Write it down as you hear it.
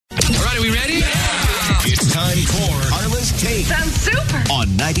right, are we ready? Yeah. It's time for Carla's Take. Sounds super. On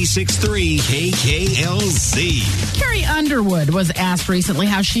 96.3 KKLZ. Carrie Underwood was asked recently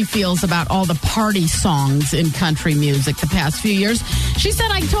how she feels about all the party songs in country music the past few years. She said,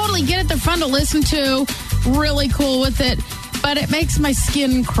 I totally get it. They're fun to listen to. Really cool with it. But it makes my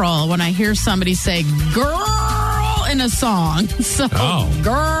skin crawl when I hear somebody say, girl, in a song. So,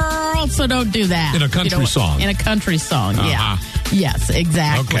 girl, so don't do that. In a country song. In a country song, yeah. Yes,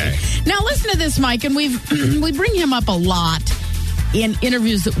 exactly. Okay. Now, listen to this, Mike, and we bring him up a lot in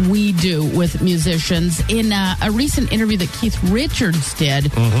interviews that we do with musicians. In a recent interview that Keith Richards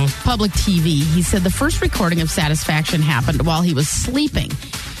did, Public TV, he said the first recording of Satisfaction happened while he was sleeping.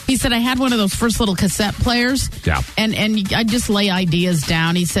 He said, I had one of those first little cassette players, and I just lay ideas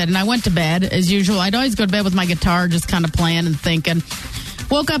down, he said, and I went to bed, as usual. I'd always go to bed with my guitar, just kind of playing and thinking.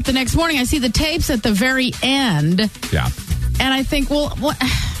 Woke up the next morning, I see the tapes at the very end, and I think, well, what?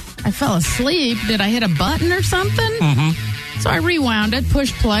 I fell asleep. Did I hit a button or something? So I rewound it,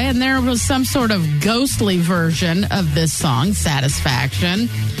 pushed play, and there was some sort of ghostly version of this song, Satisfaction.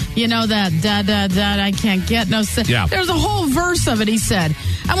 You know that da-da-da, I can't get no... There's a whole verse of it, he said.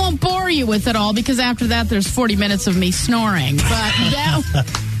 I won't bore you with it all, because after that, there's 40 minutes of me snoring.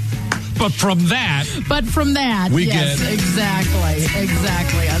 But from that... we get...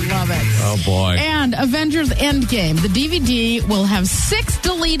 Exactly. I love it. Oh, boy. And Avengers Endgame. The DVD will have 6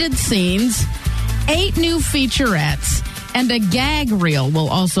 deleted scenes, 8 new featurettes, and a gag reel will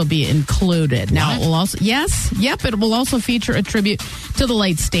also be included. Now, it will also... it will also feature a tribute to the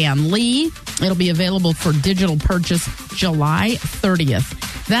late Stan Lee. It'll be available for digital purchase July 30th.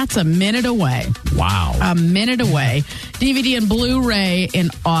 That's a minute away. Wow. A minute away. DVD and Blu-ray in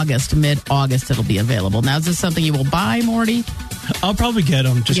August, mid-August it'll be available. Now, is this something you will buy, Morty? I'll probably get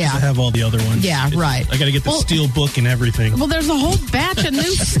them just because I have all the other ones. Yeah, right. I got to get the steel book and everything. Well, there's a whole batch of new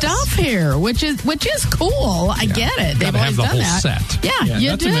stuff here, which is cool. I get it. They've always done that. Set. Yeah, you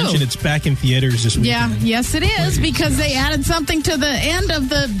not do. To mention it's back in theaters this weekend. Yeah, yes it is, because they added something to the end of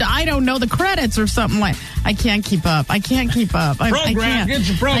the credits or something like. I can't keep up. I can't. Get your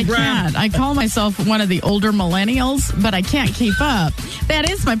program. I can't. I call myself one of the older millennials, but I can't keep up. That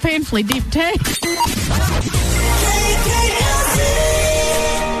is my painfully deep take. KKLZ.